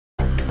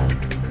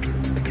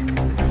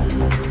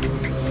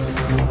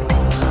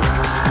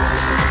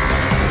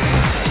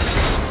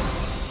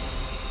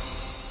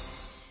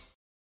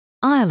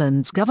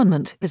Ireland's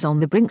government is on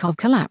the brink of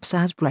collapse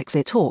as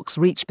Brexit talks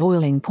reach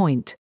boiling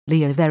point.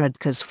 Leo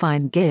Varadkar's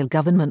Fine Gael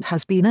government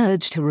has been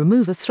urged to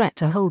remove a threat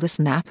to hold a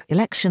snap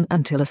election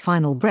until a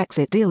final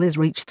Brexit deal is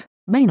reached.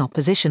 Main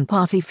opposition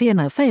party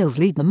Fianna Fáil's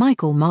leader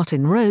Michael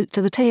Martin wrote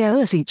to the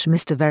Taoiseach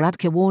Mr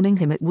Varadkar warning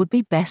him it would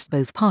be best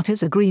both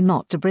parties agree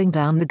not to bring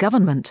down the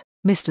government.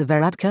 Mr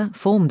Varadkar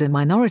formed a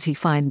minority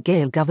Fine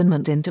Gael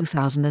government in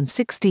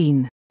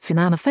 2016.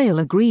 Fianna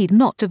Fáil agreed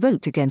not to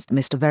vote against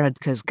Mr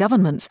Varadkar's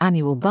government's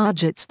annual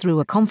budgets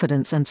through a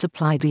confidence and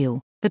supply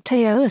deal. The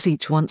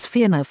Taoiseach wants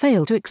Fianna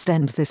Fáil to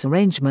extend this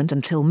arrangement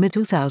until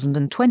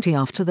mid-2020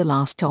 after the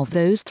last of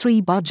those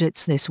three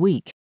budgets this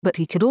week, but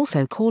he could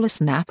also call a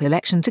snap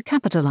election to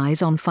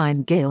capitalise on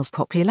Fine Gael's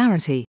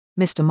popularity.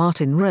 Mr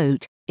Martin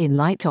wrote, "In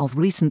light of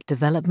recent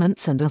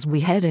developments and as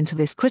we head into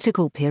this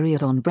critical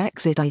period on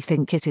Brexit, I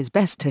think it is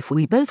best if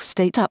we both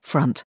state up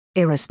front,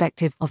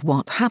 irrespective of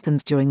what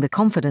happens during the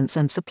confidence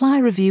and supply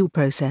review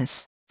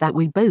process, that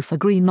we both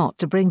agree not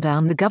to bring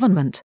down the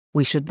government.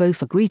 We should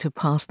both agree to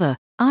pass the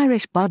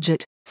Irish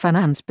budget,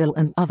 finance bill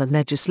and other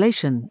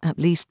legislation at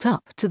least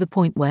up to the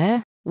point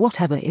where,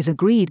 whatever is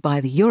agreed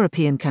by the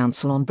European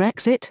Council on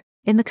Brexit,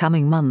 in the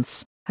coming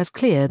months, has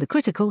cleared the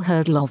critical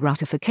hurdle of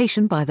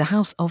ratification by the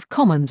House of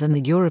Commons and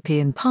the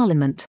European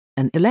Parliament.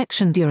 An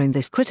election during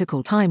this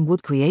critical time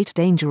would create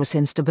dangerous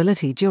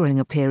instability during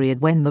a period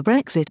when the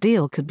Brexit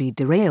deal could be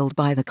derailed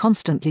by the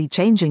constantly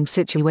changing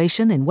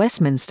situation in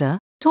Westminster.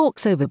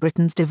 Talks over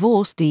Britain's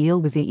divorce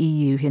deal with the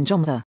EU hinge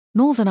on the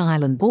Northern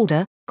Ireland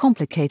border,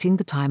 complicating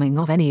the timing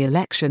of any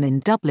election in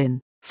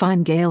Dublin.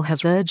 Fine Gael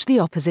has urged the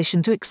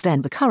opposition to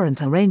extend the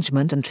current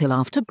arrangement until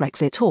after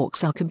Brexit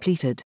talks are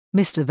completed.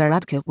 Mr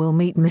Varadkar will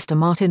meet Mr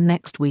Martin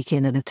next week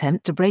in an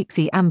attempt to break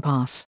the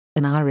impasse.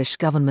 An Irish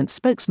government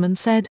spokesman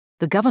said,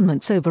 "The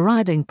government's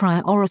overriding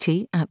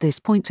priority at this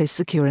point is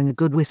securing a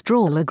good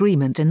withdrawal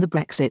agreement in the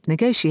Brexit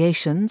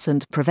negotiations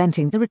and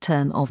preventing the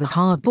return of a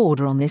hard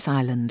border on this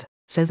island.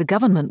 So the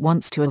government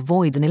wants to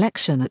avoid an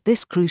election at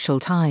this crucial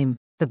time.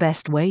 The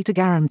best way to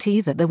guarantee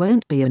that there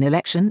won't be an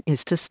election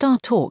is to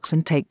start talks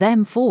and take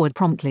them forward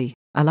promptly,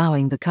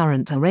 allowing the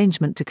current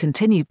arrangement to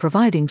continue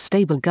providing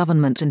stable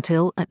government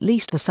until at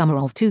least the summer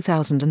of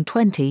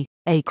 2020.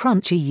 A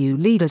crunch EU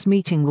leaders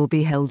meeting will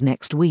be held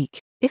next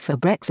week. If a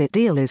Brexit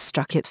deal is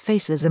struck, it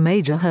faces a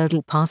major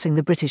hurdle passing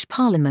the British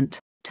Parliament.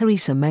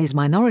 Theresa May's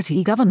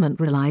minority government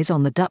relies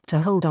on the DUP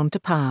to hold on to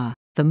power.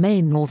 The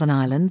main Northern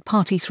Ireland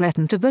party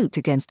threatened to vote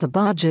against the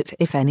budget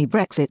if any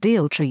Brexit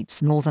deal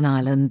treats Northern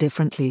Ireland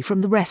differently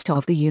from the rest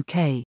of the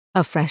UK.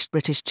 A fresh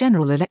British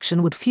general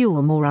election would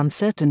fuel more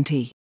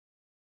uncertainty.